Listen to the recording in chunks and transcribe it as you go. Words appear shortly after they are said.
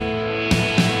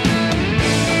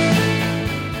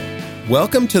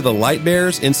Welcome to the Light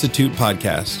Bearers Institute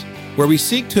podcast, where we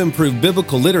seek to improve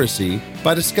biblical literacy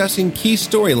by discussing key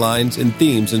storylines and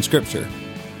themes in Scripture.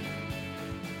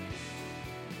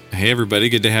 Hey everybody,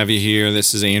 good to have you here.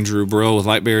 This is Andrew Brill with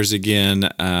Light Bearers again,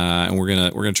 and we're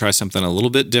gonna try something a little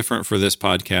bit different for this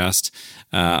podcast.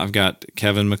 I've got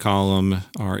Kevin McCollum,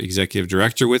 our executive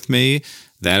director, with me.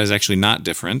 That is actually not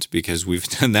different because we've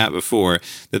done that before.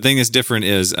 The thing that's different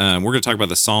is we're going to talk about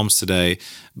the Psalms today,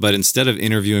 but instead of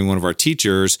interviewing one of our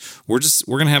teachers, we're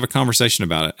going to have a conversation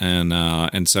about it,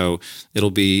 and so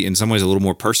it'll be in some ways a little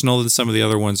more personal than some of the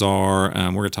other ones are.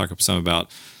 We're going to talk some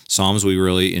about Psalms we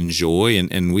really enjoy,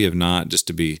 and we have not, just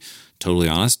to be totally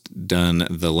honest, done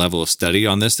the level of study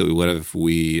on this that we would have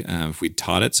if we'd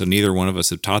taught it. So neither one of us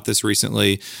have taught this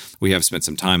recently. We have spent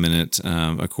some time in it,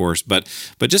 of course, but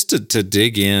just to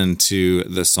dig into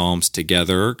the Psalms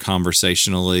together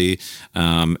conversationally,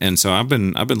 and so I've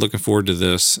been looking forward to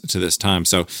this time.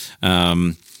 So.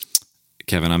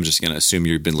 Kevin, I'm just going to assume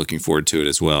you've been looking forward to it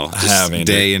as well. I have, Andrew.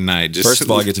 Day and night. First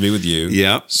of all, I get to be with you.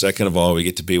 Yeah. Second of all, we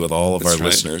get to be with all of our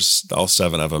listeners, all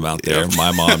 7 of them out there. Yep.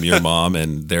 My mom, your mom,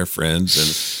 and their friends, and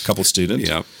a couple students.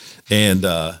 Yep.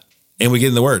 And we get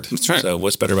in the Word. That's right. So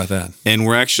what's better about that? And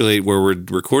we're actually, where we're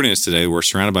recording this today, we're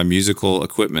surrounded by musical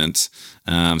equipment.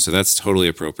 So that's totally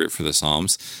appropriate for the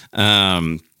Psalms.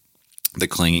 The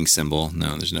clanging cymbal.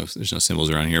 No, there's no cymbals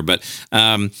around here. But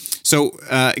so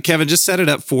Kevin, just set it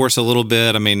up for us a little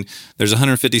bit. I mean, there's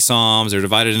 150 Psalms. They're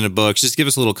divided into books. Just give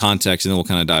us a little context, and then we'll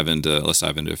kind of dive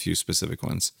into a few specific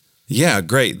ones. Yeah,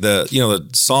 great. The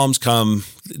Psalms come.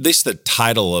 This is the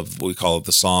title of what we call it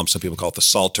the Psalm. Some people call it the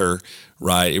Psalter.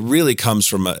 Right. It really comes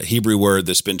from a Hebrew word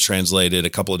that's been translated a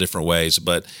couple of different ways,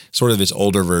 but sort of its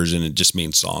older version, it just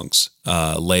means songs.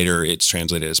 Later, it's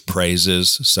translated as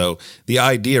praises. So the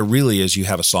idea really is you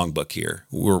have a songbook here.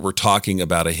 We're talking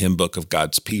about a hymn book of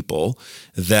God's people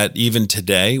that even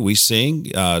today we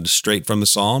sing straight from the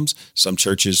Psalms. Some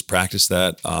churches practice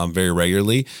that very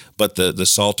regularly, but the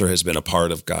Psalter has been a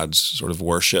part of God's sort of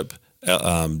worship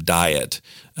diet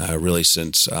really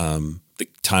since the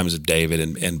times of David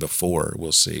and before,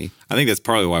 we'll see. I think that's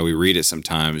probably why we read it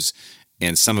sometimes,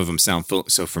 and some of them sound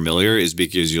so familiar, is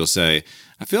because you'll say,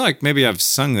 I feel like maybe I've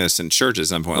sung this in church at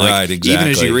some point. Like, right, exactly. Even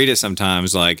as you read it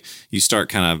sometimes, like, you start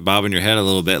kind of bobbing your head a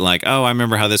little bit, like, oh, I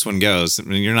remember how this one goes. I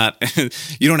mean, you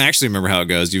don't actually remember how it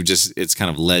goes. It's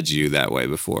kind of led you that way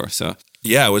before, so...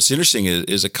 Yeah, what's interesting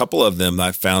is a couple of them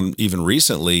I found even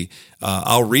recently.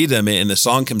 I'll read them and the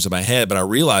song comes to my head, but I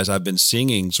realize I've been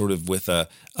singing sort of with a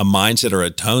mindset or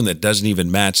a tone that doesn't even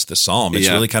match the psalm. It's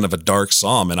really kind of a dark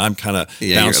psalm, and I'm kind of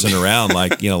bouncing around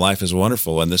like, life is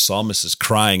wonderful, and the psalmist is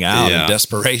crying out in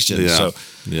desperation.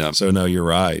 So no, you're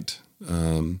right.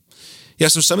 So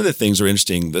some of the things are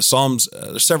interesting. The Psalms,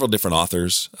 there's several different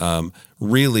authors.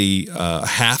 Really,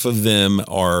 half of them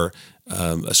are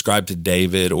ascribed to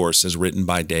David, or it says written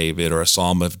by David, or a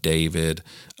Psalm of David.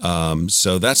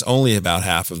 So that's only about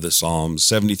half of the Psalms,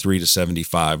 73 to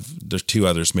 75. There's 2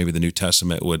 others, maybe the New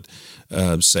Testament would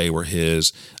say were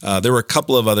his. There were a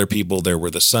couple of other people. There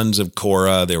were the sons of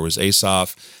Korah. There was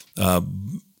Asaph.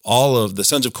 All of the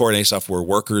sons of Korah and Asaph were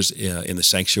workers in the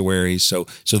sanctuary, so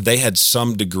they had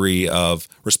some degree of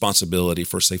responsibility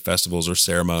for, say, festivals or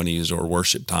ceremonies or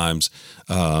worship times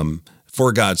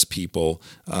for God's people,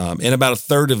 and about a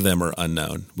third of them are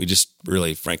unknown. We just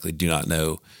really, frankly, do not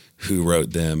know who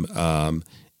wrote them,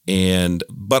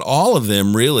 but all of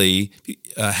them really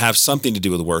have something to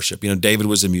do with worship. David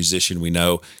was a musician. We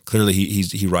know clearly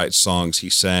he writes songs, he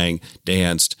sang,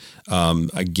 danced.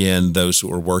 Again, those who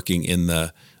were working in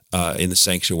the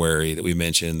sanctuary that we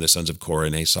mentioned, the sons of Korah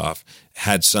and Asaph,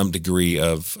 had some degree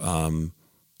of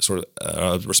sort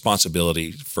of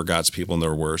responsibility for God's people in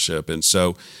their worship. And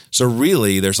so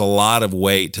really there's a lot of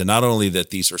weight to not only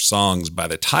that these are songs by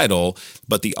the title,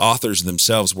 but the authors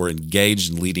themselves were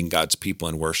engaged in leading God's people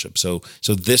in worship. So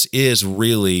this is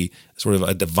really sort of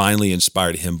a divinely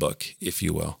inspired hymn book, if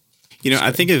you will.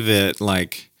 I think of it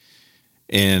like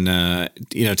in,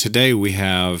 today we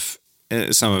have,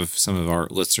 some of our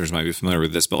listeners might be familiar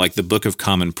with this, but like the Book of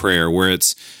Common Prayer, where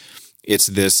it's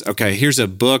this, okay, here's a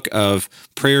book of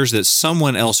prayers that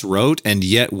someone else wrote, and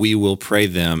yet we will pray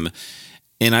them.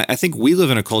 And I think we live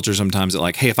in a culture sometimes that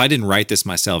like, hey, if I didn't write this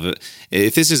myself,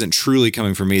 if this isn't truly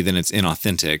coming from me, then it's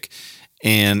inauthentic.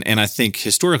 And I think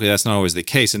historically that's not always the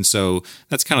case. And so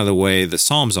that's kind of the way the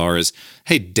Psalms are is,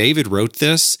 hey, David wrote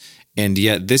this, and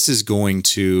yet this is going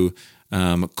to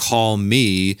call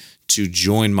me to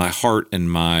join my heart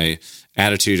and my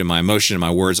attitude and my emotion and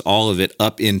my words, all of it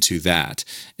up into that.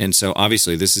 And so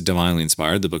obviously this is divinely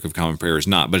inspired. The Book of Common Prayer is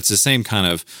not, but it's the same kind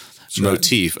of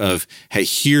motif of, hey,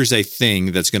 here's a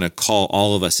thing that's going to call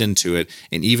all of us into it.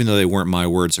 And even though they weren't my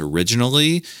words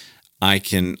originally, I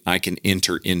can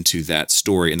enter into that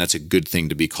story. And that's a good thing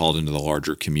to be called into the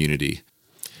larger community.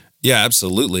 Yeah,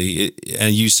 absolutely.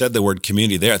 And you said the word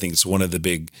community there. I think it's one of the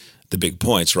big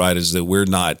points, right? Is that we're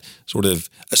not sort of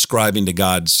ascribing to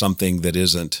God something that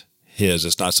isn't his.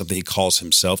 It's not something he calls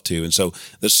himself to. And so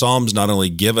the Psalms not only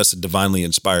give us divinely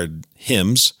inspired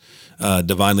hymns,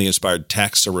 divinely inspired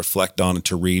texts to reflect on and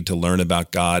to read, to learn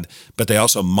about God, but they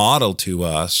also model to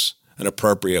us an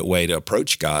appropriate way to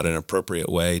approach God, an appropriate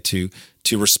way to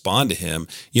respond to him.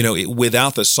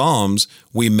 Without the Psalms,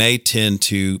 we may tend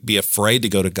to be afraid to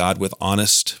go to God with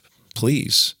honest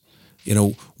pleas.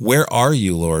 Where are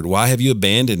you, Lord? Why have you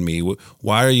abandoned me?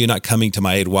 Why are you not coming to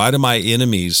my aid? Why do my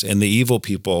enemies and the evil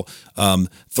people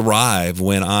thrive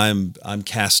when I'm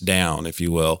cast down, if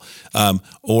you will?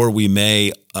 Or we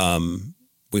may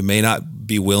not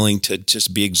be willing to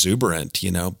just be exuberant.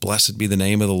 Blessed be the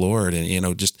name of the Lord,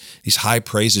 and just these high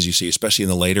praises you see, especially in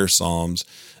the later Psalms.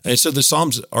 And so the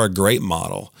Psalms are a great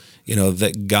model.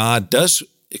 That God does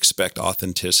expect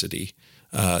authenticity.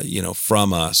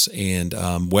 From us, and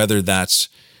whether that's,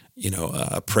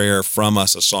 a prayer from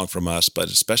us, a song from us, but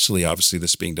especially obviously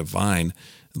this being divinely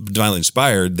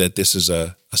inspired, that this is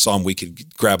a psalm we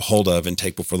could grab hold of and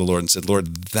take before the Lord and say,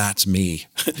 Lord, that's me.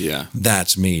 Yeah.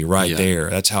 That's me right there.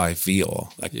 That's how I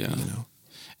feel.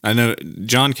 I know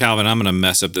John Calvin, I'm going to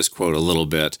mess up this quote a little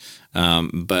bit,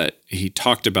 but he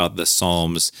talked about the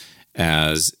Psalms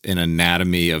as an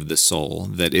anatomy of the soul,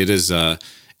 that it is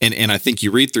And I think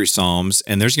you read through Psalms,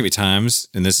 and there's going to be times,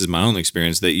 and this is my own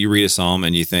experience, that you read a Psalm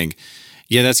and you think,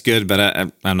 yeah, that's good,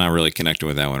 but I'm not really connecting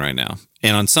with that one right now.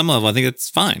 And on some level, I think it's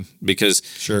fine because,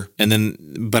 sure.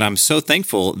 But I'm so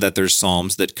thankful that there's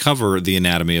Psalms that cover the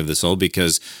anatomy of the soul,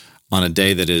 because on a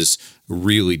day that is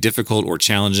really difficult or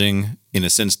challenging, in a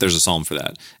sense, there's a psalm for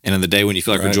that. And on the day when you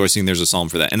feel like rejoicing, there's a psalm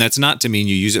for that. And that's not to mean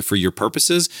you use it for your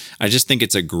purposes. I just think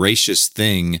it's a gracious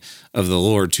thing of the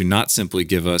Lord to not simply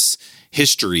give us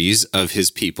histories of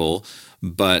his people,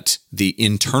 but the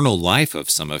internal life of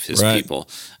some of his people.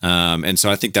 And so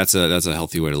I think that's a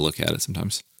healthy way to look at it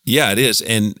sometimes. Yeah, it is.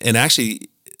 And actually,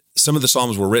 some of the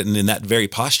Psalms were written in that very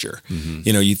posture. Mm-hmm.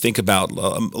 You think about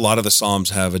a lot of the Psalms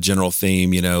have a general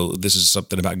theme. This is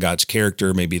something about God's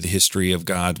character, maybe the history of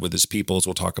God with his peoples.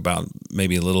 We'll talk about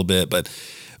maybe a little bit, but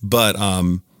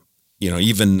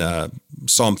even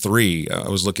Psalm 3 I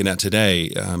was looking at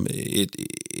today,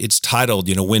 it's titled,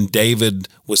 when David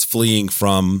was fleeing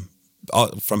from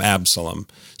Absalom.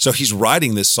 So he's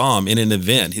writing this psalm in an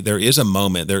event. There is a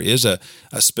moment, there is a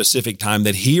specific time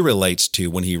that he relates to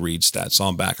when he reads that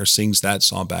psalm back or sings that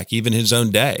psalm back, even his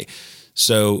own day.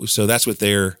 So that's what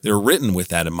they're written with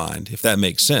that in mind, if that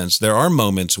makes sense. There are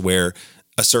moments where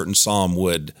a certain psalm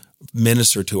would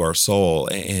minister to our soul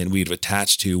and we'd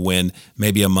attach to when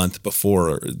maybe a month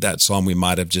before that psalm we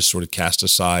might have just sort of cast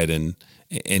aside and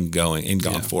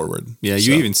gone forward. Yeah,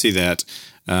 you even see that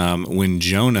when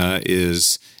Jonah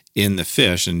is in the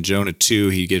fish, in Jonah 2,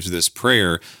 he gives this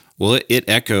prayer. Well, it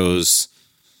echoes,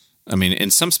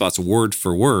 in some spots, word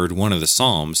for word, one of the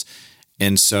Psalms.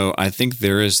 And so I think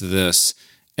there is this,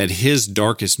 at his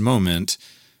darkest moment,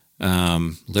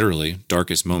 literally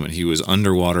darkest moment, he was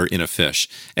underwater in a fish.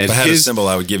 If I had a symbol,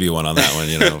 I would give you one on that one,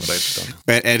 but I don't.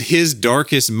 But at his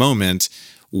darkest moment,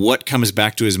 what comes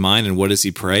back to his mind and what does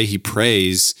he pray? He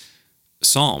prays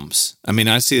Psalms.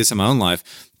 I see this in my own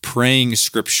life. Praying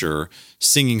scripture,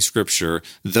 singing scripture,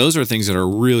 those are things that are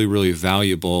really, really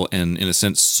valuable and, in a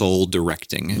sense, soul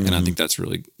directing. Mm-hmm. And I think that's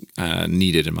really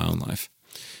needed in my own life.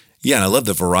 Yeah, and I love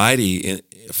the variety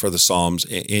for the Psalms.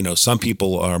 Some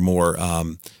people are more,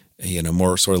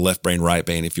 more sort of left brain, right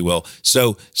brain, if you will.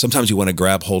 So sometimes you want to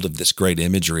grab hold of this great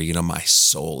imagery. My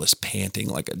soul is panting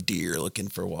like a deer looking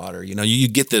for water. You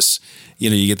get this,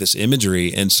 you get this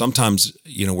imagery, and sometimes,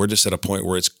 we're just at a point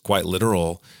where it's quite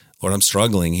literal. Lord, I'm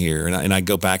struggling here. And I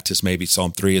go back to maybe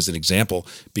Psalm 3 as an example,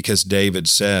 because David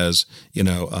says,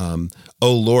 oh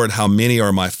Lord, how many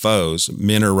are my foes?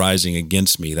 Men are rising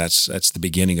against me. That's the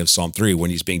beginning of Psalm 3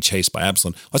 when he's being chased by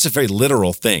Absalom. Well, that's a very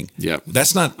literal thing. Yep.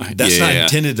 That's not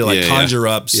intended to conjure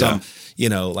up some,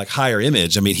 higher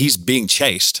image. He's being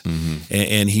chased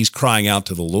and he's crying out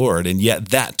to the Lord. And yet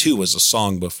that too is a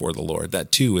song before the Lord.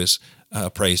 That too is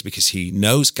praise, because he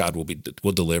knows God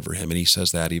will deliver him. And he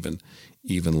says that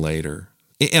even later.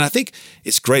 And I think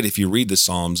it's great if you read the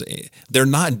Psalms, they're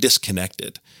not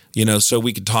disconnected. So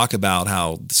we could talk about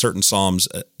how certain Psalms,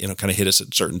 kind of hit us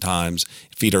at certain times,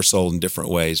 feed our soul in different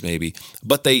ways maybe,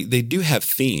 but they do have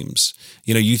themes.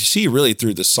 You see really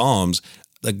through the Psalms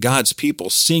God's people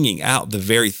singing out the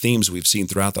very themes we've seen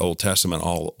throughout the Old Testament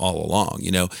all along.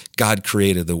 You know, God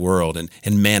created the world, and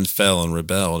man fell and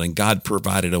rebelled, and God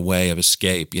provided a way of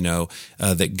escape, you know,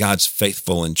 that God's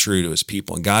faithful and true to his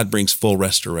people, and God brings full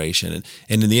restoration.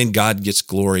 And in the end, God gets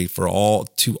glory to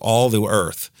all the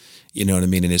earth. You know what I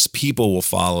mean? And his people will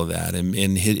follow that, and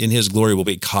in his glory will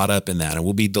be caught up in that, and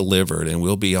we'll be delivered, and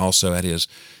we'll be also at his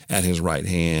right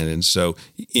hand. And so,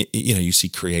 you know, you see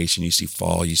creation, you see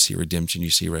fall, you see redemption, you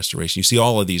see restoration, you see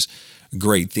all of these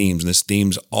great themes, and this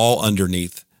theme's all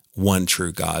underneath one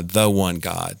true God, the one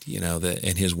God, you know,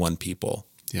 and his one people.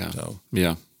 Yeah. So.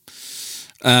 Yeah.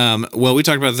 Well, we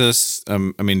talked about this. I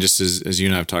mean, just as you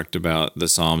and I have talked about the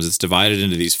Psalms, it's divided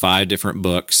into these 5 different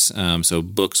books. So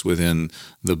books within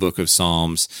the book of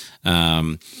Psalms.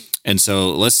 And so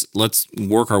let's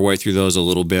work our way through those a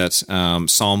little bit.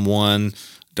 Psalm 1.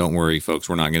 Don't worry, folks,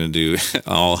 we're not going to do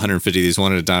all 150 of these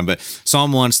one at a time, but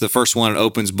Psalm 1's the first one. It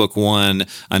opens book 1.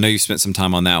 I know you spent some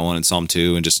time on that one, and Psalm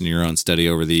 2, and just in your own study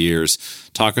over the years.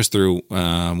 Talk us through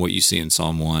what you see in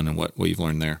Psalm 1 and what you've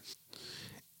learned there.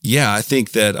 Yeah, I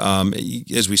think that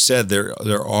as we said, there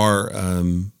are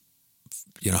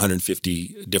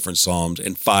 150 different psalms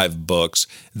and 5 books.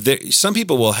 Some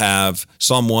people will have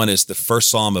Psalm 1 as the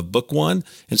first psalm of book 1,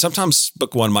 and sometimes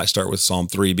book 1 might start with Psalm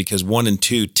 3 because 1 and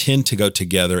 2 tend to go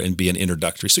together and be an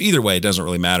introductory. So either way, it doesn't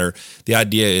really matter. The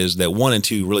idea is that 1 and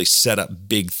 2 really set up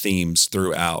big themes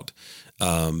throughout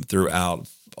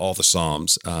all the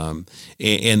Psalms.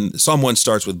 And Psalm 1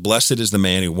 starts with, "Blessed is the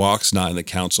man who walks not in the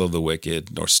counsel of the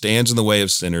wicked, nor stands in the way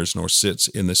of sinners, nor sits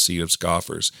in the seat of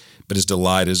scoffers, but his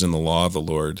delight is in the law of the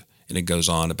Lord." And it goes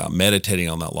on about meditating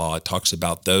on that law. It talks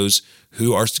about those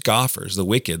who are scoffers, the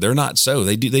wicked. They're not so.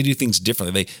 They do things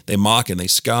differently. They mock and they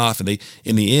scoff, and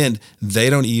in the end, they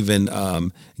don't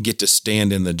even get to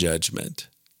stand in the judgment.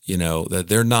 You know, that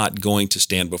they're not going to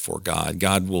stand before God.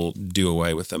 God will do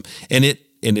away with them. And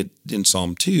in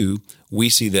Psalm 2, we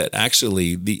see that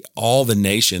actually all the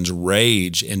nations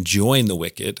rage and join the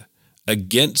wicked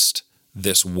against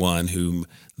this one whom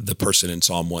the person in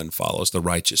Psalm 1 follows, the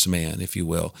righteous man, if you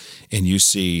will. And you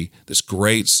see this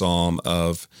great psalm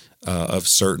of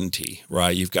certainty,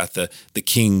 right? You've got the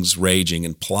kings raging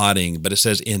and plotting, but it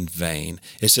says in vain.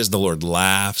 It says the Lord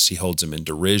laughs. He holds them in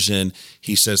derision.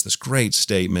 He says this great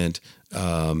statement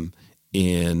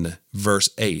in verse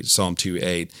 8, Psalm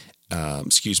 2:8.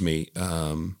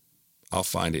 I'll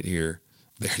find it here.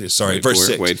 There it is. Sorry, verse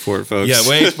 6. Wait for it, folks. Yeah,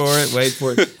 wait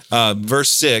for it. Verse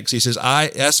 6, he says,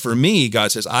 as for me,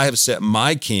 God says, I have set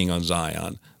my king on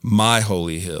Zion, my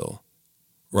holy hill.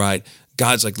 Right?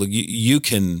 God's like, look, you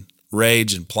can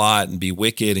rage and plot and be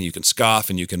wicked, and you can scoff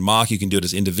and you can mock. You can do it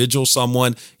as individual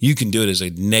someone. You can do it as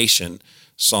a nation,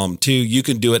 Psalm 2. You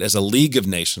can do it as a league of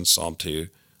nations, Psalm 2.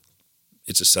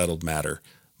 It's a settled matter.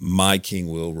 My king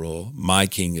will rule. My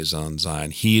king is on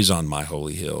Zion. He is on my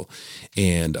holy hill.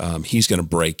 And he's going to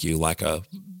break you like a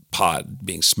pot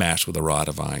being smashed with a rod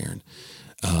of iron.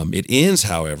 It ends,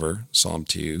 however, Psalm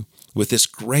 2, with this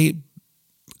great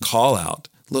call out.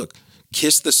 Look,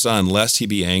 kiss the Son, lest he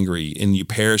be angry, and you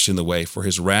perish in the way, for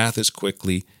his wrath is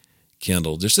quickly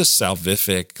kindled. There's this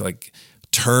salvific,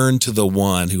 turn to the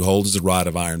one who holds the rod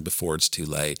of iron before it's too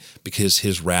late, because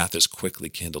his wrath is quickly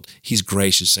kindled. He's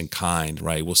gracious and kind,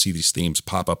 right? We'll see these themes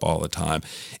pop up all the time.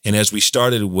 And as we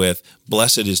started with,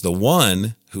 blessed is the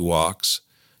one who walks,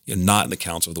 not in the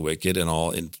counsel of the wicked, and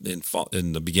all in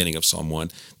the beginning of Psalm 1,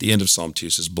 the end of Psalm 2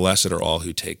 says, blessed are all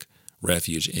who take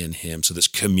refuge in him. So this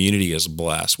community is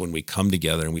blessed when we come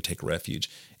together and we take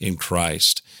refuge in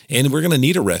Christ. And we're going to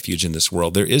need a refuge in this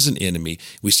world. There is an enemy.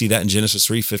 We see that in Genesis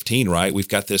 3:15, right? We've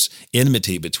got this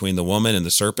enmity between the woman and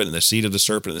the serpent, and the seed of the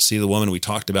serpent and the seed of the woman we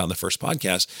talked about in the first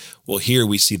podcast. Well, here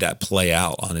we see that play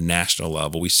out on a national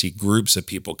level. We see groups of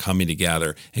people coming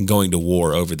together and going to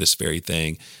war over this very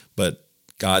thing. But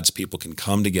God's people can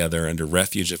come together under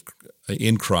refuge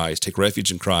in Christ, take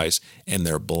refuge in Christ, and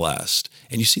they're blessed.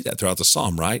 And you see that throughout the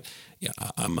psalm, right? Yeah,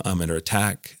 I'm under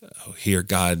attack. Oh, here,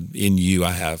 God, in you,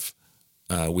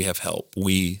 we have help.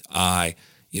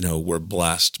 We're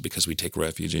blessed because we take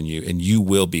refuge in you, and you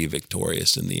will be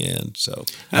victorious in the end. So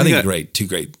I think two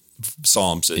great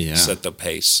psalms that set the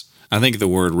pace. I think the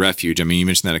word refuge, you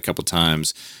mentioned that a couple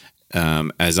times.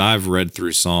 As I've read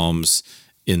through Psalms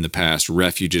in the past,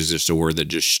 refuge is just a word that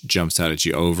just jumps out at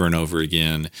you over and over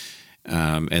again.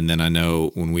 And then I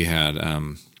know when we had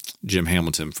Jim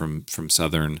Hamilton from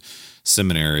Southern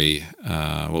Seminary,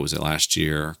 last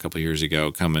year, a couple of years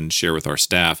ago, come and share with our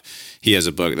staff. He has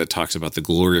a book that talks about the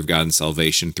glory of God and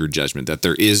salvation through judgment, that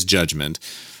there is judgment,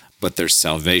 but there's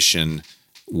salvation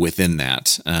within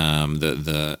that,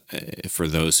 for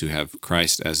those who have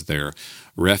Christ as their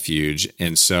refuge.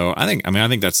 And so I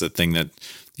think that's the thing that,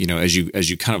 as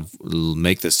you kind of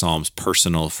make the Psalms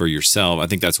personal for yourself, I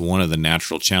think that's one of the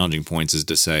natural challenging points, is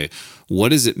to say, what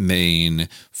does it mean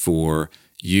for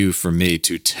you, for me,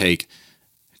 to take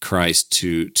Christ,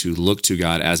 to look to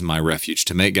God as my refuge,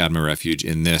 to make God my refuge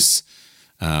in this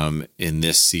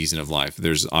season of life?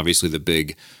 There's obviously the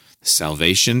big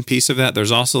salvation piece of that.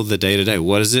 There's also the day-to-day.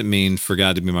 What does it mean for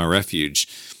God to be my refuge?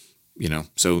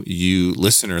 So you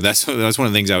listener, that's one of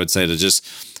the things I would say, to just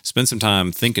spend some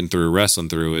time thinking through, wrestling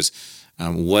through, is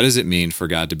what does it mean for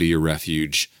God to be your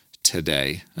refuge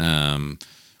today?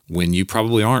 When you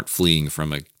probably aren't fleeing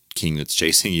from a king that's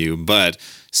chasing you, but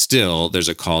still there's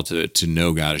a call to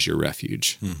know God as your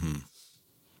refuge. Mm-hmm.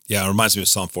 Yeah, it reminds me of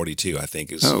Psalm 42, I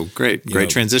think. Great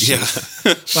transition.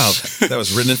 Yeah. Wow, that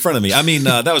was written in front of me. I mean,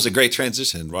 that was a great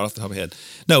transition right off the top of my head.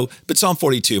 No, but Psalm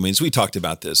 42 means, we talked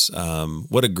about this.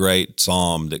 What a great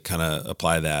psalm to kind of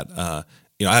apply that. I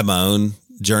have my own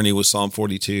journey with Psalm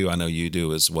 42. I know you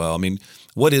do as well. I mean,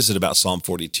 what is it about Psalm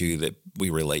 42 that we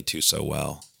relate to so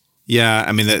well? Yeah,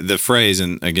 I mean, the phrase,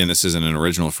 and again, this isn't an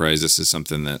original phrase. This is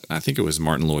something that I think it was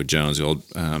Martin Lloyd-Jones, the old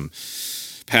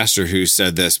pastor, who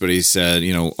said this, but he said,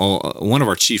 one of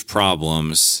our chief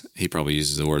problems, he probably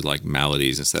uses the word like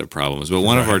maladies instead of problems, but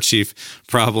one of our chief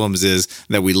problems is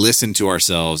that we listen to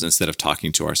ourselves instead of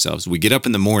talking to ourselves. We get up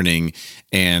in the morning,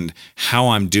 and how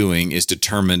I'm doing is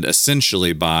determined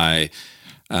essentially by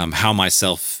how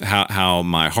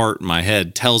my heart, my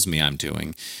head tells me I'm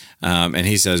doing. And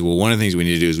he says, well, one of the things we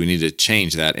need to do is we need to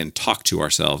change that and talk to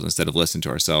ourselves instead of listen to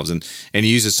ourselves. And he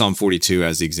uses Psalm 42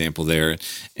 as the example there.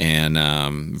 And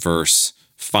verse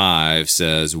 5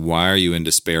 says, why are you in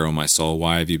despair, O my soul?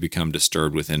 Why have you become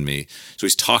disturbed within me? So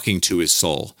he's talking to his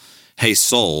soul. Hey,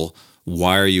 soul,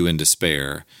 why are you in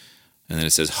despair? And then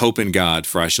it says, hope in God,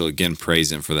 for I shall again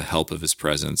praise him for the help of his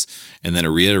presence. And then it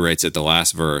reiterates at the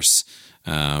last verse,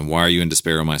 why are you in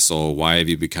despair, O my soul? Why have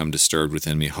you become disturbed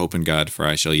within me? Hope in God, for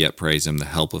I shall yet praise him, the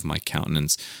help of my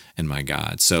countenance and my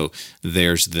God. So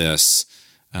there's this,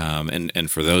 and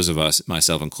for those of us,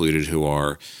 myself included, who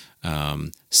are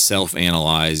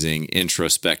self-analyzing,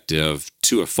 introspective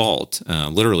to a fault,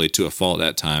 literally to a fault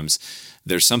at times,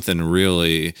 there's something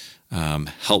really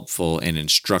helpful and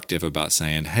instructive about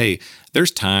saying, hey, there's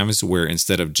times where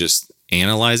instead of just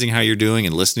analyzing how you're doing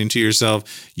and listening to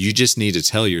yourself, you just need to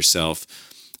tell yourself,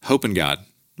 hope in God.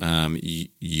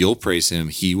 You'll praise him.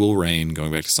 He will reign.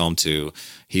 Going back to Psalm 2,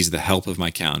 he's the help of my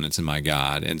countenance and my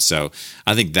God. And so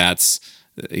I think that's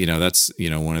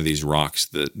one of these rocks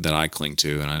that I cling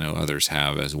to, and I know others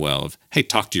have as well, of, hey,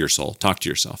 talk to your soul, talk to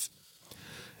yourself.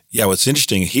 Yeah, what's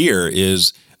interesting here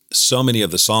is so many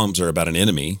of the Psalms are about an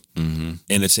enemy, mm-hmm.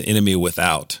 and it's an enemy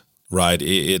without. Right,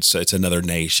 it's another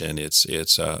nation. It's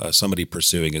somebody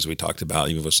pursuing, as we talked about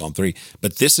even with Psalm 3.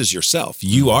 But this is yourself.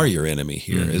 You are your enemy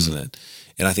here, mm-hmm. isn't it?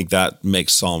 And I think that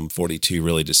makes Psalm 42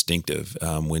 really distinctive.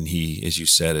 When he, as you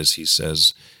said, as he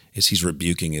says, is he's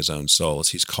rebuking his own soul,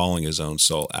 as he's calling his own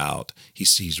soul out.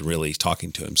 He's really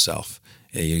talking to himself.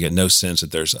 And you get no sense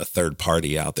that there's a third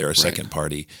party out there, a second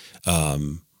party,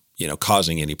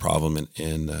 causing any problem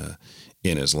in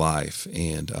his life.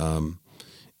 And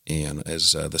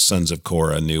as the sons of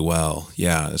Korah knew well.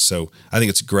 Yeah, so I think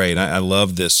it's great. I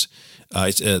love this.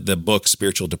 The book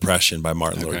Spiritual Depression by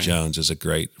Martin Lloyd-Jones is a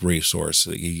great resource.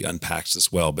 He unpacks this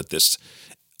well, but this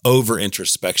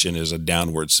over-introspection is a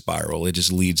downward spiral. It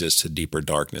just leads us to deeper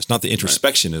darkness. Not that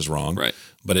introspection is wrong,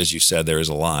 but as you said, there is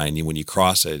a line. When you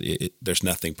cross it, there's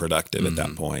nothing productive at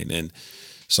that point. And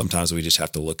sometimes we just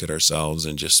have to look at ourselves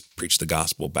and just preach the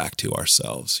gospel back to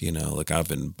ourselves. Like, I've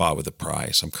been bought with a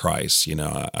price. I'm Christ.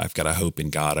 I've got a hope in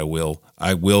God. I will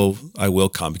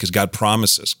come, because God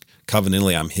promises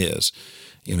covenantally I'm his,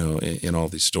 in all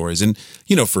these stories. And,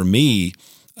 for me,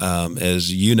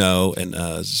 as you know, and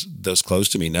as those close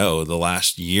to me know, the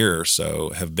last year or so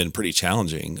have been pretty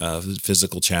challenging,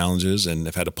 physical challenges, and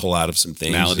I've had to pull out of some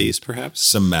things. Maladies, perhaps?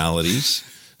 Some maladies.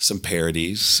 Some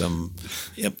parodies, some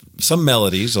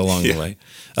melodies along the way.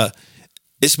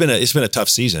 It's been a tough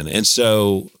season, and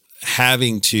so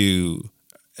having to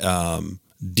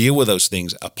deal with those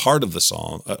things apart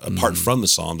from the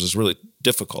Psalms, is really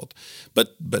difficult.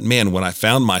 But man, when I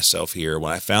found myself here,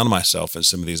 when I found myself in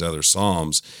some of these other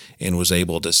Psalms, and was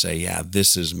able to say, yeah,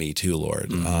 this is me too,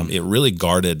 Lord. It really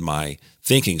guarded my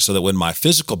thinking, so that when my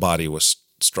physical body was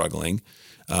struggling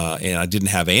and I didn't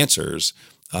have answers,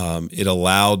 it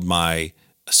allowed my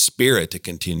spirit to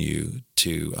continue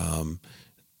to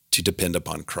to depend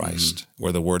upon Christ,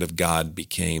 where the word of God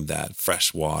became that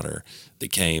fresh water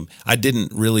that came. I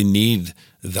didn't really need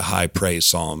the high praise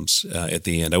Psalms at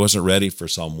the end. I wasn't ready for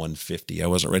Psalm 150. I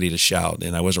wasn't ready to shout,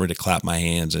 and I wasn't ready to clap my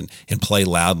hands and play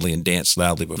loudly and dance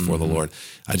loudly before the Lord.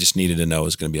 I just needed to know it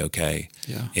was going to be okay.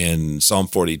 Yeah. And Psalm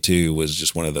 42 was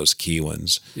just one of those key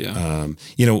ones. Yeah.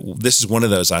 This is one of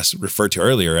those I referred to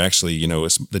earlier, actually.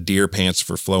 It's the deer pants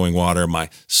for flowing water. My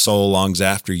soul longs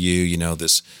after you,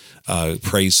 this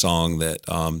praise song that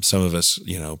some of us,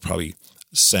 probably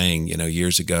sang,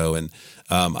 years ago. And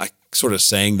I sort of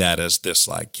sang that as this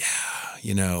but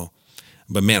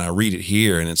man, I read it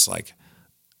here and it's like,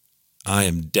 I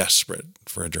am desperate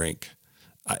for a drink.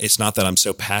 It's not that I'm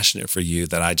so passionate for you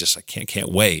that I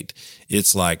can't wait.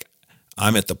 It's like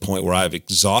I'm at the point where I've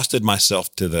exhausted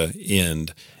myself to the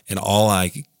end and all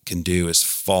I can do is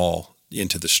fall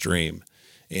into the stream.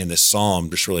 And this psalm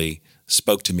just really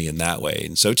spoke to me in that way.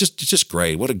 And so it's just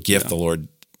great. What a gift the Lord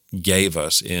gave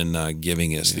us in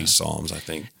giving us these psalms, I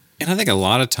think. And I think a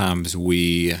lot of times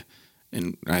we,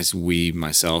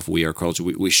 our culture,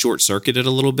 we short circuit it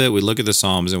a little bit. We look at the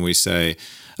Psalms and we say,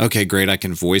 okay, great, I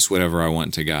can voice whatever I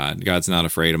want to God. God's not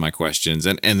afraid of my questions.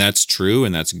 And that's true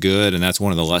and that's good. And that's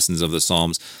one of the lessons of the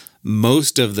Psalms.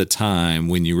 Most of the time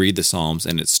when you read the Psalms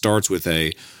and it starts with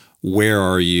where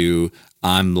are you?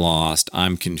 I'm lost,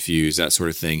 I'm confused, that sort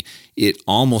of thing. It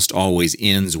almost always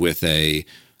ends with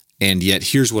and yet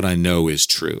here's what I know is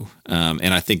true.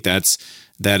 And I think that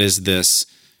is this,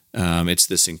 it's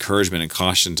this encouragement and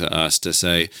caution to us to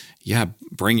say, yeah,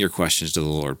 bring your questions to the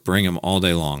Lord, bring them all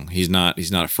day long. He's not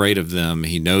afraid of them.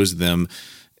 He knows them.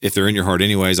 If they're in your heart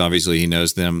anyways, obviously he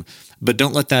knows them, but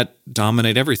don't let that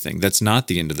dominate everything. That's not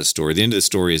the end of the story. The end of the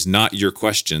story is not your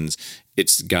questions.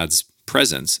 It's God's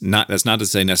presence. That's not to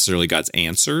say necessarily God's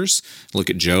answers. Look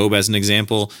at Job as an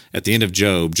example. At the end of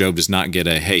Job does not get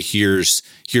hey, here's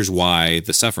why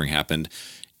the suffering happened.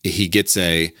 He gets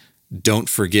don't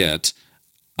forget,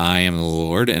 I am the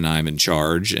Lord and I'm in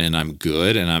charge and I'm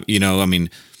good and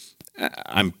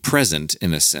I'm present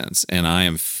in a sense and I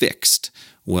am fixed.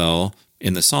 Well,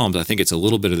 in the Psalms, I think it's a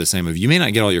little bit of the same. You may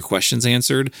not get all your questions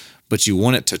answered, but you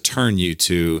want it to turn you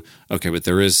to, okay, but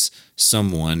there is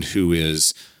someone who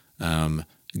is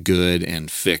good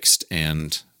and fixed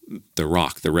and the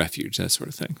rock, the refuge, that sort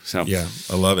of thing. So yeah,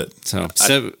 I love it. So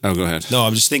go ahead. No,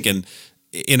 I'm just thinking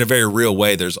in a very real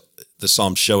way, the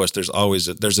Psalms show us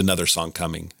there's another song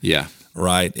coming. Yeah.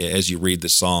 Right. As you read the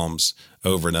Psalms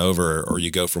over and over, or you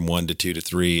go from 1 to 2 to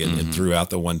 3 and throughout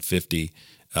the 150,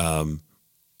 from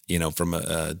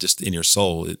just in your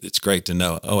soul, it's great to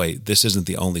know, oh, wait, this isn't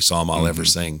the only Psalm I'll ever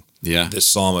sing. Yeah. This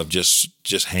Psalm of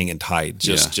just hanging tight,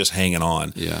 just hanging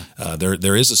on. Yeah.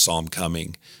 There is a Psalm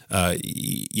coming,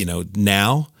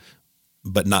 now,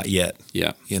 but not yet.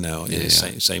 Yeah.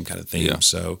 Same kind of theme. Yeah.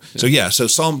 So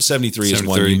Psalm 73 is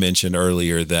one you mentioned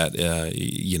earlier that,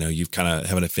 you've kind of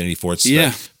have an affinity for. It's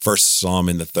the first Psalm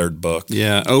in the third book.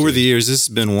 Yeah. Over the years, this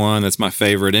has been one that's my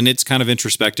favorite, and it's kind of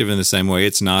introspective in the same way.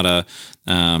 It's not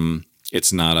I'm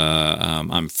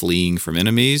fleeing from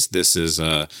enemies. This is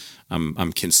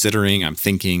I'm considering, I'm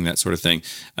thinking, that sort of thing.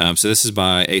 So this is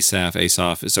by Asaph.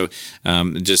 So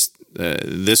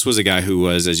this was a guy who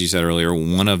was, as you said earlier,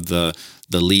 one of the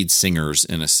lead singers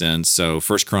in a sense. So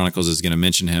First Chronicles is going to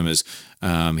mention him as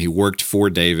he worked for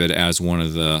David as one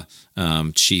of the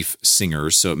chief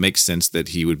singers. So it makes sense that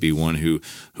he would be one who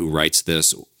writes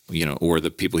this, or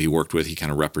the people he worked with, he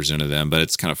kind of represented them. But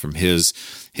it's kind of from his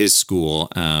school.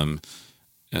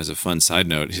 As a fun side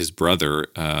note, his brother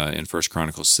in 1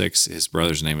 Chronicles 6, his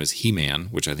brother's name is He-Man,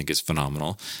 which I think is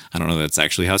phenomenal. I don't know if that's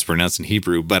actually how it's pronounced in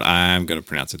Hebrew, but I'm going to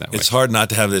pronounce it that way. It's hard not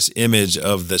to have this image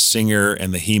of the singer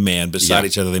and the He-Man beside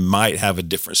each other. They might have a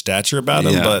different stature about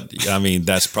them, but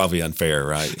that's probably unfair,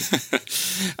 right?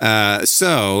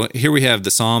 So here we have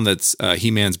the psalm that's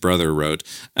He-Man's brother wrote,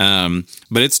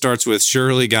 but it starts with,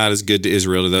 surely God is good to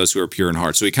Israel, to those who are pure in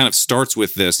heart. So he kind of starts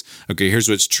with this, okay, here's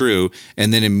what's true,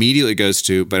 and then immediately goes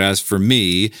to, but as for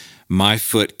me, my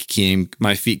feet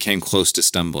came close to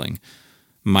stumbling.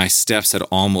 My steps had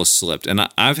almost slipped. And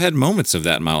I've had moments of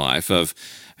that in my life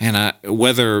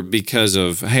whether because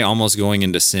of, almost going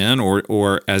into sin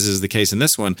or as is the case in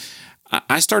this one,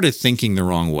 I started thinking the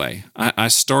wrong way. I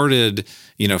started,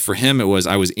 for him it was,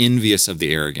 I was envious of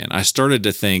the arrogant. I started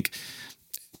to think,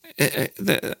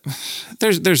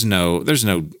 there's no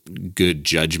good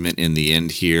judgment in the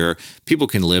end here. People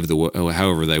can live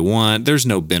however they want. There's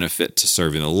no benefit to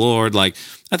serving the Lord. Like,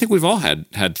 I think we've all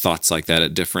had thoughts like that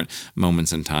at different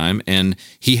moments in time. And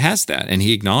he has that, and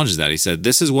he acknowledges that. He said,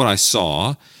 this is what I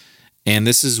saw, and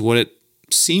this is what it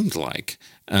seemed like.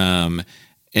 And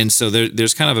so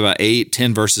there's kind of about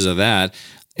 8-10 verses of that.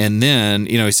 And then,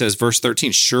 he says, verse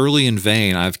 13, surely in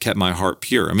vain I've kept my heart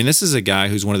pure. I mean, this is a guy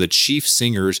who's one of the chief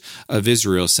singers of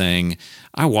Israel saying,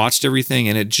 I watched everything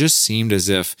and it just seemed as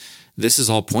if this is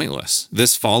all pointless.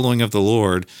 This following of the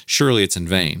Lord, surely it's in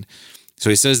vain. So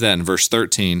he says that in verse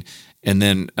 13. And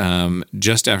then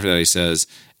just after that, he says,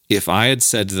 if I had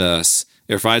said thus,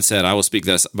 if I had said, I will speak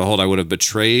thus, behold, I would have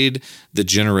betrayed the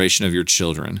generation of your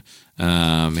children.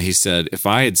 He said, if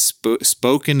I had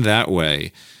spoken that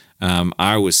way,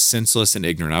 I was senseless and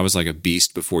ignorant. I was like a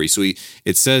beast before you. So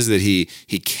it says that he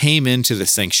came into the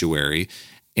sanctuary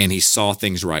and he saw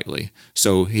things rightly.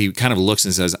 So he kind of looks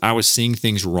and says, I was seeing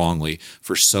things wrongly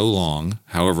for so long,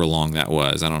 however long that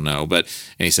was, I don't know. And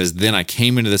he says, then I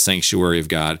came into the sanctuary of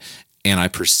God and I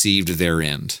perceived their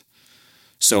end.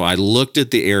 So I looked at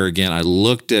the arrogant, I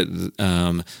looked at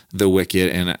the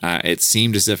wicked, and it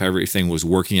seemed as if everything was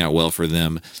working out well for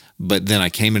them. But then I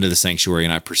came into the sanctuary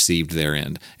and I perceived their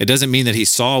end. It doesn't mean that he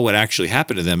saw what actually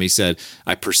happened to them. He said,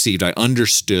 I perceived, I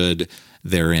understood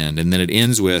their end. And then it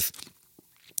ends with,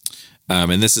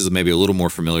 and this is maybe a little more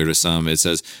familiar to some, it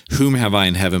says, whom have I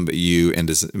in heaven but you, and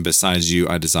besides you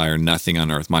I desire nothing on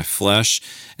earth. My flesh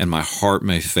and my heart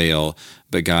may fail,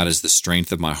 but God is the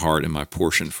strength of my heart and my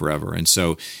portion forever. And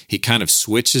so he kind of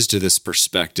switches to this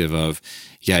perspective of,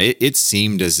 it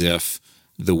seemed as if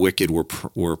the wicked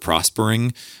were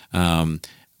prospering,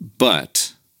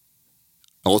 but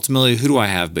ultimately, who do I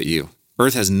have but you?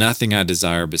 Earth has nothing I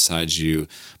desire besides you.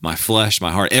 My flesh,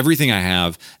 my heart, everything I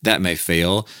have, that may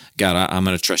fail. God, I'm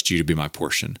going to trust you to be my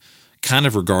portion, kind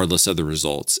of regardless of the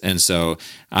results. And so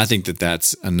I think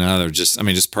that's another, just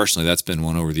personally, that's been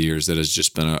one over the years that has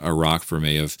just been a rock for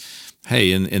me of,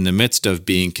 hey, in the midst of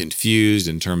being confused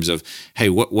in terms of, hey,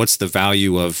 what's the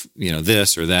value of,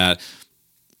 this or that?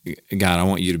 God, I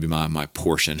want you to be my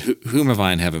portion. Whom have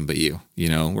I in heaven but you?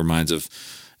 Reminds of,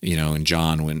 in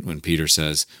John when Peter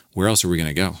says, where else are we going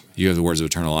to go? You have the words of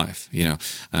eternal life,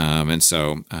 and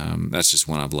so that's just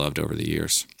one I've loved over the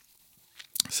years.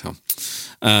 So,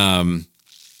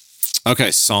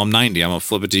 okay, Psalm 90. I'm gonna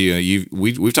flip it to you.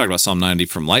 We've talked about Psalm 90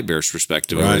 from Lightbear's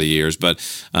perspective over the years, but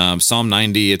Psalm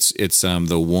 90, it's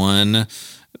the one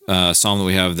psalm that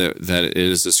we have that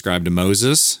is ascribed to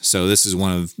Moses. So this is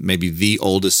one of maybe the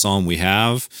oldest psalm we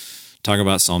have. Talk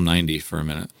about Psalm 90 for a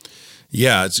minute.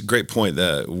 Yeah, it's a great point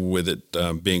that with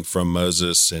it being from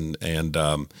Moses, and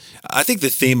I think the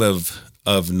theme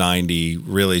of 90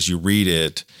 really, as you read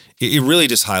it, it really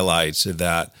just highlights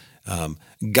that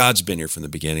God's been here from the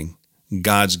beginning.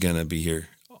 God's going to be here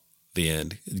at the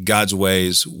end. God's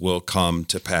ways will come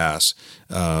to pass.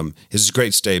 This is a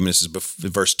great statement. This is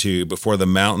verse 2. Before the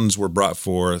mountains were brought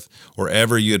forth, or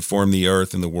ever you had formed the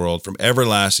earth and the world, from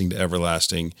everlasting to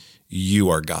everlasting, you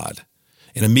are God.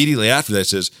 And immediately after that, it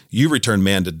says, you return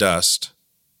man to dust.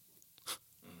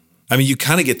 I mean, you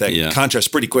kind of get that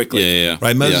contrast pretty quickly,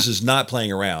 right? Moses is not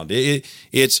playing around.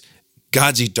 It's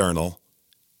God's eternal.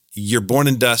 You're born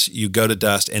in dust, you go to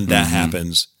dust, and that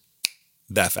happens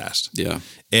that fast. Yeah.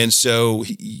 And so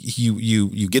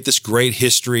you get this great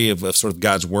history of sort of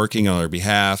God's working on our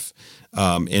behalf.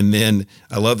 And then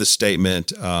I love the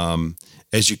statement,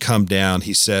 as you come down,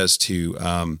 he says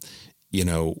to,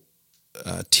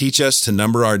 teach us to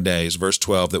number our days, verse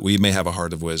 12, that we may have a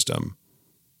heart of wisdom.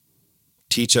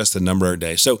 Teach us to number our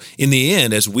days. So in the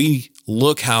end, as we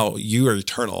look how you are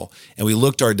eternal and we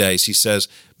looked our days, he says,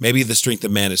 maybe the strength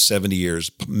of man is 70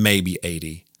 years, maybe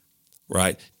 80,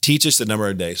 right? Teach us the number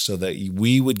of days so that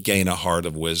we would gain a heart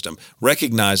of wisdom,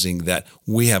 recognizing that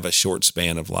we have a short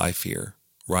span of life here,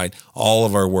 right? All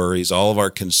of our worries, all of our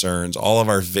concerns, all of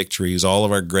our victories, all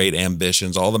of our great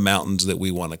ambitions, all the mountains that we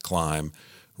want to climb,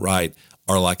 right,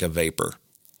 are like a vapor.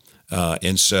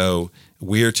 And so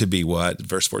we're to be what?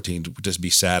 Verse 14, to just be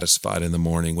satisfied in the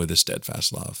morning with a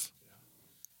steadfast love.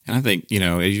 And I think,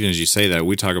 even as you say that,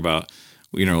 we talk about,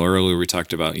 earlier we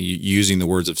talked about using the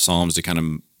words of Psalms to kind of,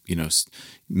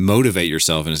 motivate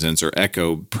yourself in a sense or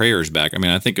echo prayers back. I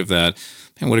mean, I think of that,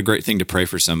 man, what a great thing to pray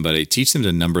for somebody. Teach them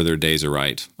to number their days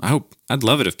aright. I'd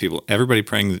love it if everybody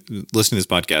listening to this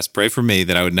podcast, pray for me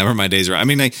that I would number my days aright. I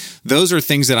mean, those are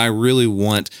things that I really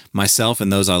want myself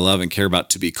and those I love and care about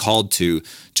to be called to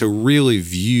really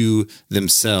view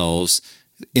themselves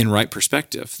in right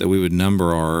perspective, that we would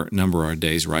number our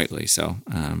days rightly. So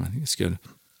I think it's good.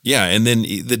 Yeah, and then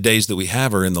the days that we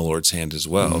have are in the Lord's hand as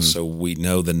well. Mm-hmm. So we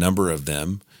know the number of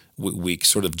them. We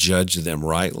sort of judge them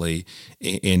rightly.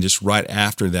 And just right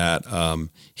after that,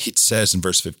 it says in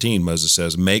verse 15, Moses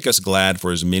says, make us glad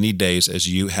for as many days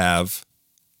as you have,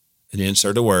 and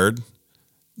insert a word.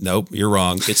 Nope, you're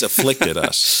wrong. It's afflicted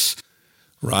us,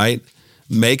 right?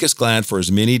 Make us glad for as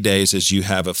many days as you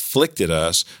have afflicted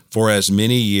us, for as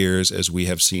many years as we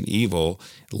have seen evil.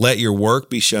 Let your work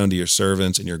be shown to your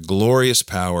servants and your glorious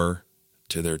power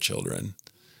to their children.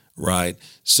 Right?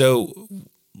 So,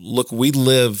 look, we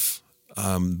live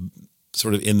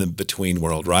sort of in the between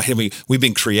world, right? I mean, we've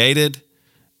been created,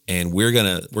 and we're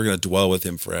gonna dwell with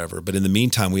him forever. But in the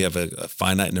meantime, we have a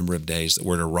finite number of days that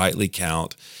we're to rightly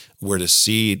count. We're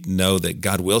to know that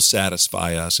God will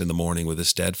satisfy us in the morning with a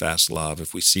steadfast love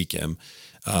if we seek him.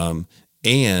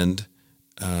 And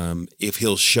if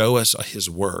he'll show us his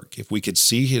work, if we could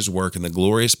see his work and the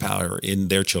glorious power in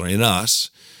their children, in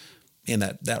us, and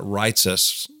that writes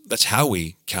us, that's how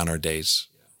we count our days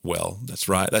well. That's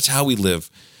right. That's how we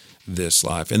live this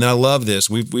life. And I love this.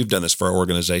 We've done this for our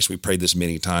organization. We prayed this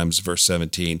many times. Verse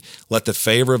 17, let the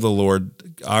favor of the Lord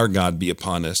our God be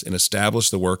upon us and establish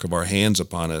the work of our hands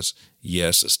upon us.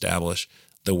 Yes, establish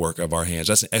the work of our hands.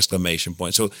 That's an exclamation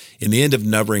point. So in the end of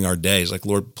numbering our days, like,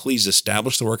 Lord, please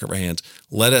establish the work of our hands.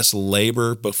 Let us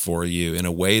labor before you in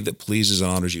a way that pleases and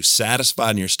honors you,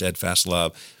 satisfied in your steadfast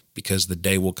love, because the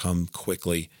day will come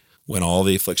quickly when all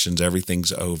the afflictions,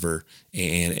 everything's over,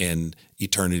 and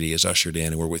eternity is ushered in,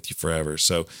 and we're with you forever.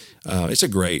 So it's a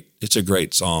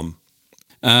great psalm.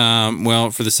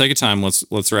 Well, for the sake of time,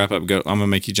 let's wrap up. I'm gonna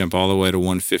make you jump all the way to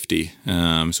 150.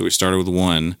 So we started with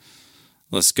 1.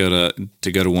 Let's go to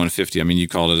 150. I mean, you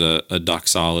called it a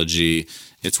doxology.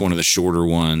 It's one of the shorter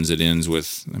ones. It ends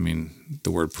with, I mean,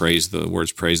 the words praise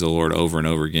the Lord over and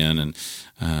over again.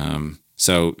 And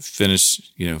so finish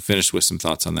with some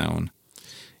thoughts on that one.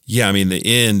 Yeah, I mean, the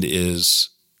end it's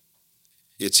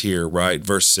here, right?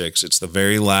 Verse 6, it's the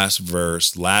very last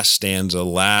verse, last stanza,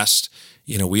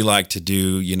 we like to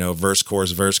do, verse,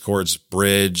 chorus,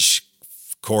 bridge,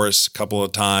 chorus a couple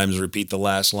of times, repeat the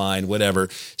last line, whatever.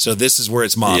 So this is where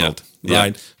it's modeled,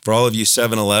 right? Yeah. For all of you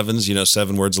 7-11s,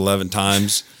 7 words 11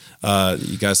 times,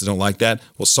 you guys that don't like that.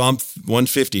 Well, Psalm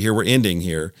 150, here we're ending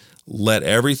here. Let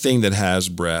everything that has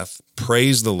breath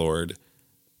praise the Lord,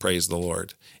 praise the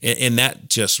Lord. And that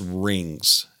just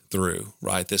rings through,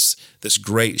 right? This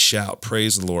great shout,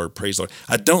 praise the Lord, praise the Lord.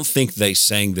 I don't think they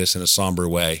sang this in a somber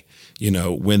way,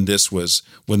 when this was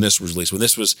released. When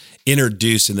this was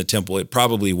introduced in the temple, it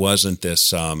probably wasn't this,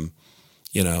 praise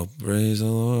the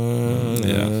Lord.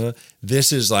 Yeah.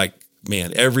 This is like,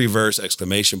 man, every verse,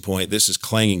 exclamation point. This is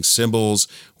clanging cymbals.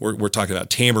 We're talking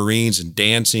about tambourines and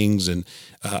dancings, and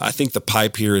I think the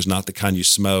pipe here is not the kind you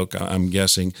smoke, I'm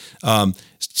guessing.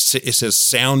 It says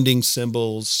sounding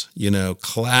cymbals,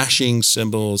 clashing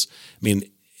cymbals. I mean,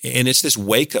 and it's this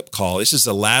wake-up call. This is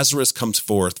the Lazarus comes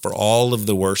forth for all of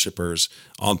the worshipers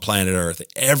on planet Earth,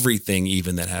 everything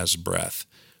even that has breath.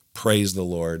 Praise the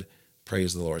Lord.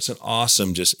 Praise the Lord. It's an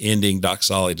awesome just ending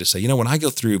doxology to say, when I go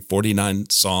through 49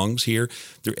 songs here,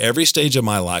 through every stage of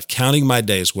my life, counting my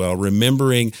days well,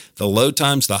 remembering the low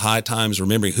times, the high times,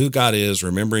 remembering who God is,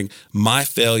 remembering my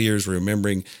failures,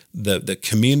 remembering the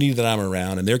community that I'm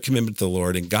around and their commitment to the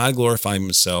Lord, and God glorifying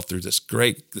himself through this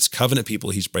covenant people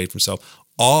he's prayed for himself.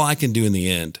 All I can do in the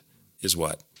end is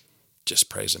what? Just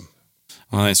praise him.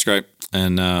 Well, that's great.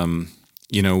 And,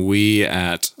 we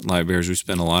at Light Bearers, we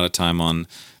spend a lot of time on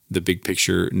the big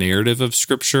picture narrative of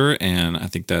Scripture, and I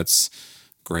think that's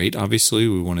great. Obviously,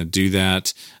 we want to do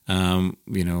that. I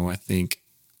think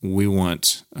we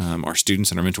want our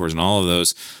students and our mentors and all of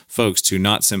those folks to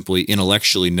not simply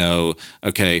intellectually know,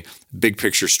 okay, big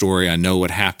picture story, I know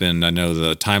what happened, I know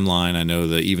the timeline, I know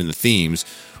even the themes.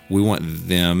 We want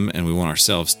them and we want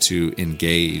ourselves to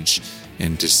engage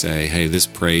and to say, hey, this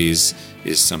praise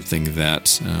is something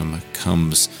that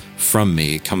comes from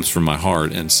me, comes from my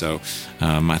heart. And so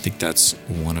I think that's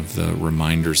one of the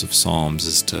reminders of Psalms,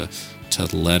 is to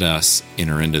let us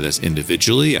enter into this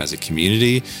individually as a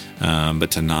community, but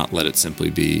to not let it simply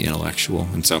be intellectual.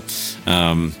 And so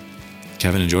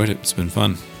Kevin, enjoyed it. It's been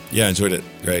fun. Yeah, enjoyed it.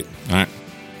 Great. All right.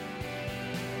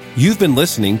 You've been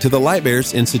listening to the Light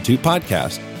Bearers Institute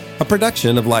podcast, a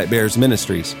production of Light Bearers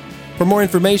Ministries. For more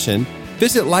information,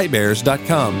 visit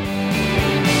lightbearers.com.